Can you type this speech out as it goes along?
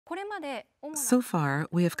So far,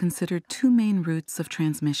 we have considered two main routes of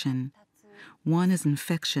transmission. One is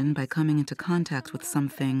infection by coming into contact with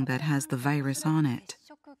something that has the virus on it.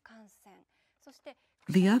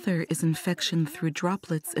 The other is infection through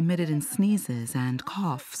droplets emitted in sneezes and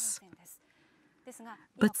coughs.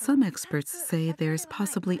 But some experts say there is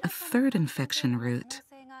possibly a third infection route.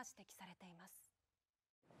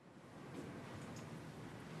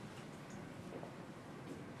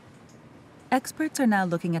 Experts are now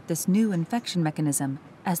looking at this new infection mechanism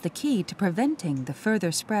as the key to preventing the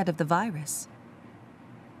further spread of the virus.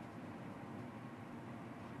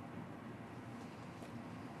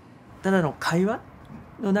 ただの会話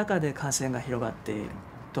の中で感染が広がっている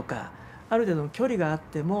とか、ある程度の距離があっ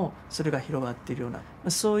てもそれが広がっているような、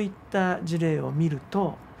そういった事例を見る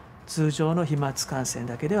と、通常の飛沫感染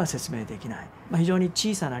だけでは説明できない、非常に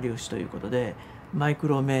小さな粒子ということで、マイク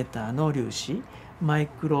ロメーターの粒子、マイ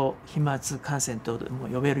クロ飛沫感染とも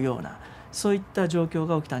呼べるような、そういった状況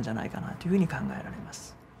が起きたんじゃないかなというふうに考えられま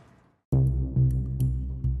す。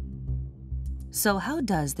So how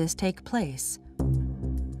does this take place?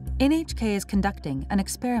 NHK is conducting an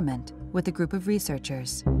experiment with a group of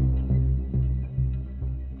researchers.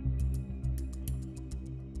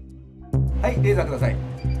 はい、レーザーください。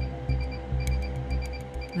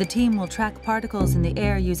The team will track particles in the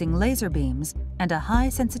air using laser beams and a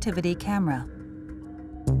high-sensitivity camera.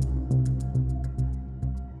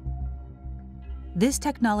 This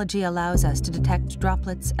technology allows us to detect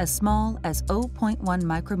droplets as small as 0.1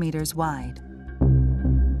 micrometers wide.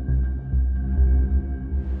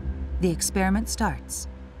 The experiment starts.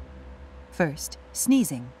 First,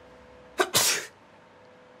 sneezing.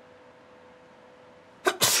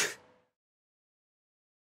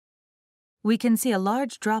 We can see a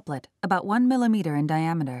large droplet about 1 millimeter in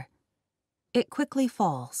diameter. It quickly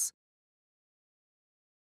falls.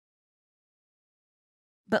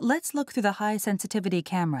 But let's look through the high-sensitivity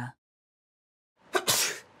camera.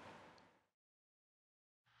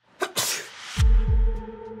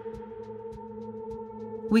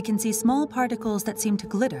 We can see small particles that seem to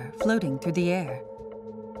glitter floating through the air.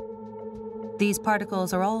 These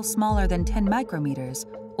particles are all smaller than 10 micrometers,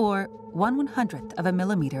 or 1/100th of a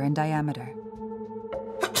millimeter in diameter.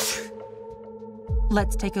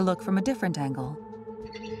 Let's take a look from a different angle.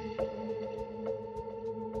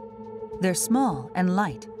 They're small and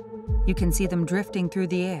light. You can see them drifting through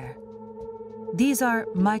the air. These are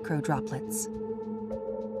micro-droplets.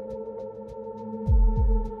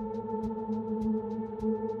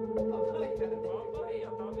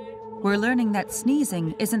 We're learning that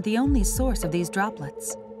sneezing isn't the only source of these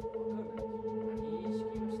droplets.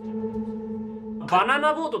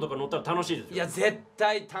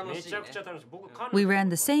 We ran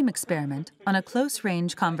the same experiment on a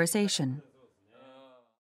close-range conversation.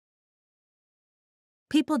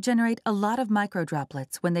 People generate a lot of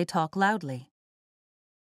microdroplets when they talk loudly.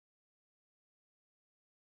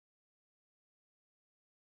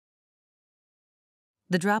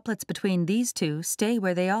 The droplets between these two stay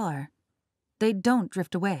where they are. They don't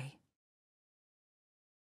drift away.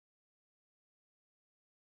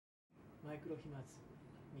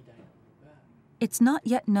 It's not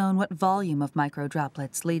yet known what volume of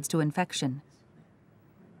microdroplets leads to infection.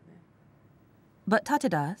 But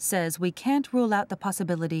Tateda says we can't rule out the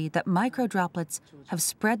possibility that microdroplets have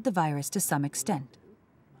spread the virus to some extent.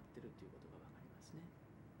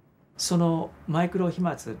 そのマイクロ飛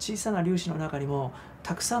沫、小さな粒子の中にも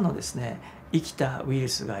たくさんのですね、生きたウイル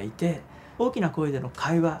スがいて、大きな声での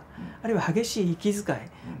会話、あるいは激しい息遣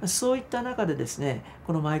い、そういった中でですね、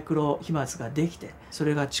このマイクロ飛沫ができて、そ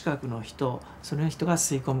れが近くの人、その人が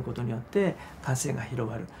吸い込むことによって感染が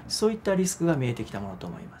広がる、そういったリスクが見えてきたものと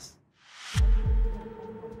思います。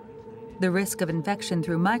The risk of infection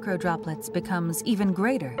through microdroplets becomes even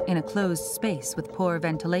greater in a closed space with poor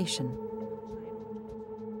ventilation.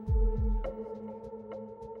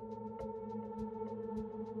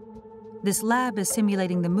 This lab is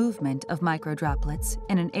simulating the movement of microdroplets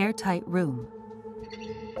in an airtight room.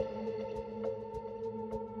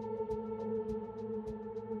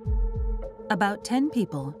 About 10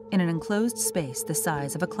 people in an enclosed space the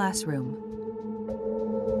size of a classroom.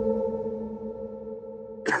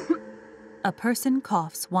 A person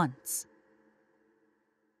coughs once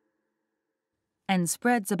and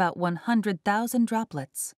spreads about 100,000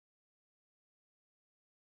 droplets.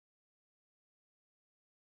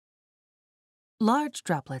 Large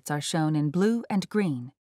droplets are shown in blue and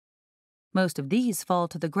green. Most of these fall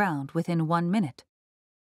to the ground within 1 minute.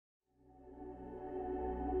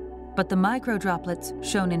 But the microdroplets,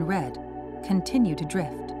 shown in red, continue to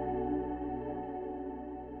drift.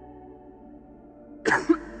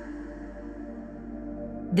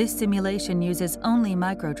 This simulation uses only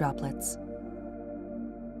microdroplets.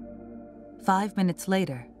 5 minutes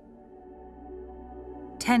later,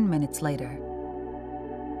 10 minutes later,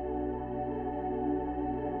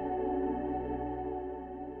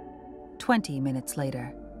 "20 minutes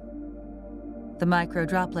later, the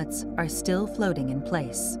microdroplets are still floating in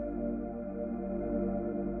place.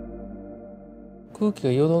 空気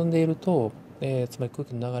がよどんでいると、つまり空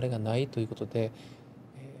気の流れがないということで、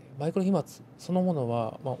マイクロ飛沫そのもの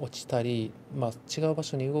は、落ちたり、違う場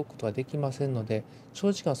所に動くことができませんので、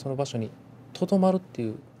長時間その場所にとどまるって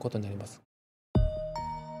いうことになります。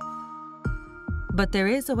But there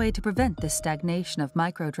is a way to prevent this stagnation of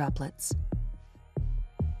microdroplets.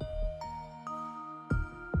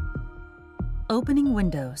 Opening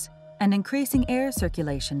windows and increasing air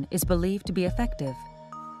circulation is believed to be effective.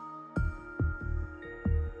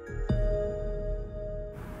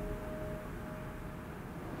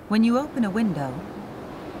 When you open a window,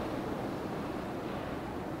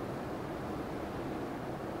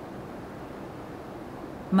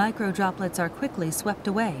 microdroplets are quickly swept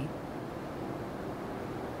away.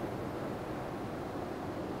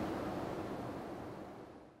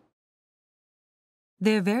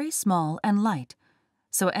 They're very small and light,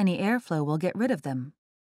 so any airflow will get rid of them.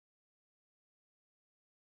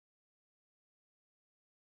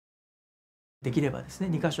 できればですね、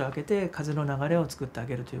2箇所開けて風の流れを作ってあ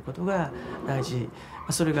げるということが大事。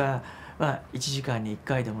それが1時間に1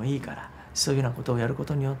回でもいいから、そういうようなことをやるこ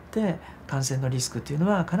とによって感染のリスクっていうの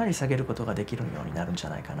はかなり下げることができるようになるんじ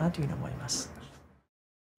ゃないかなというふうに思います。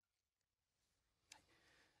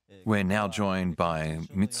We're now joined by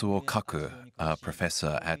Mitsuo Kaku, a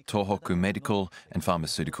professor at Tohoku Medical and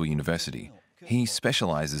Pharmaceutical University. He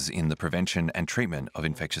specializes in the prevention and treatment of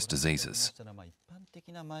infectious diseases.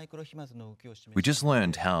 We just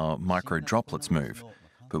learned how microdroplets move,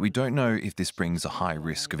 but we don't know if this brings a high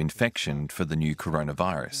risk of infection for the new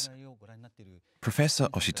coronavirus. Professor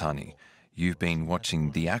Oshitani, you've been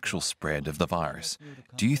watching the actual spread of the virus.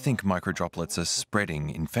 Do you think microdroplets are spreading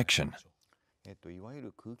infection?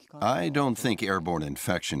 I don't think airborne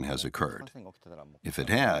infection has occurred. If it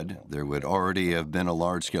had, there would already have been a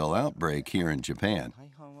large-scale outbreak here in Japan.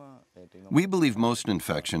 We believe most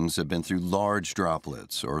infections have been through large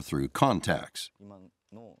droplets or through contacts.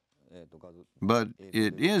 But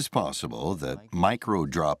it is possible that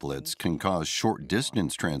micro-droplets can cause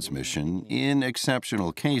short-distance transmission in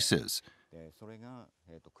exceptional cases,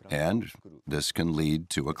 and this can lead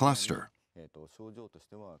to a cluster.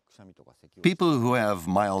 People who have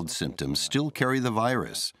mild symptoms still carry the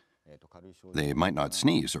virus. They might not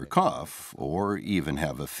sneeze or cough or even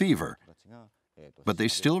have a fever, but they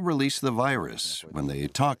still release the virus when they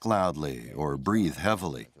talk loudly or breathe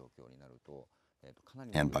heavily.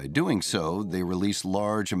 And by doing so, they release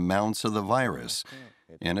large amounts of the virus,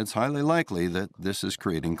 and it's highly likely that this is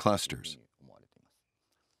creating clusters.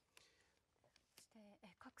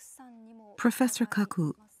 Professor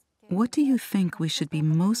Kaku, what do you think we should be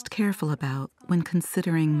most careful about when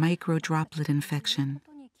considering microdroplet infection?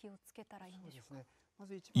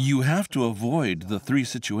 You have to avoid the three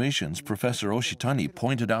situations Professor Oshitani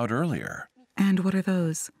pointed out earlier. And what are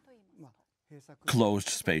those? Closed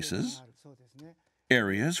spaces,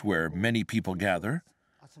 areas where many people gather,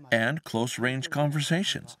 and close-range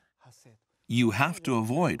conversations. You have to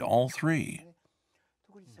avoid all three.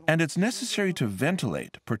 And it's necessary to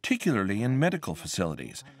ventilate, particularly in medical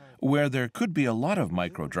facilities, where there could be a lot of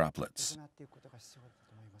microdroplets.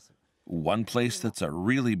 One place that's a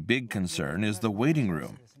really big concern is the waiting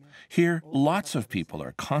room. Here, lots of people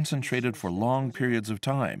are concentrated for long periods of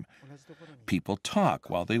time. People talk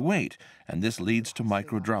while they wait, and this leads to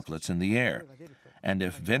microdroplets in the air. And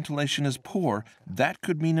if ventilation is poor, that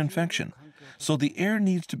could mean infection. So the air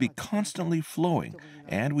needs to be constantly flowing,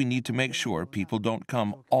 and we need to make sure people don't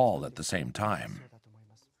come all at the same time.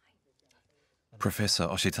 Professor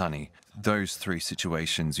Oshitani, those three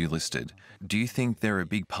situations you listed, do you think they're a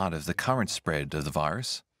big part of the current spread of the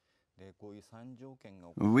virus?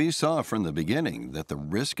 We saw from the beginning that the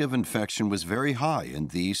risk of infection was very high in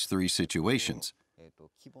these three situations.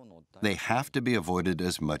 They have to be avoided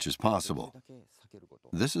as much as possible.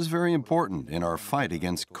 This is very important in our fight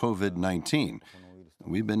against COVID-19.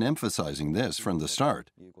 We've been emphasizing this from the start.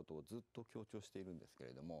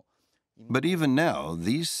 But even now,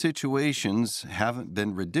 these situations haven't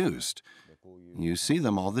been reduced. You see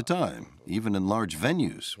them all the time, even in large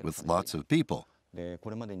venues with lots of people.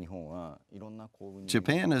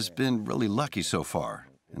 Japan has been really lucky so far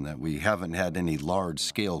in that we haven't had any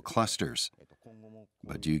large-scale clusters.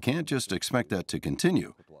 But you can't just expect that to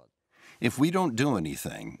continue. If we don't do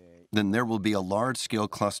anything, then there will be a large-scale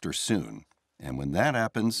cluster soon, And when that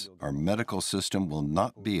happens, our medical system will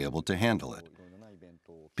not be able to handle it.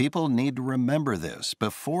 People need to remember this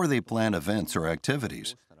before they plan events or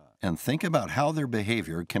activities and think about how their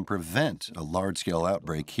behavior can prevent a large-scale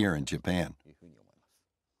outbreak here in Japan.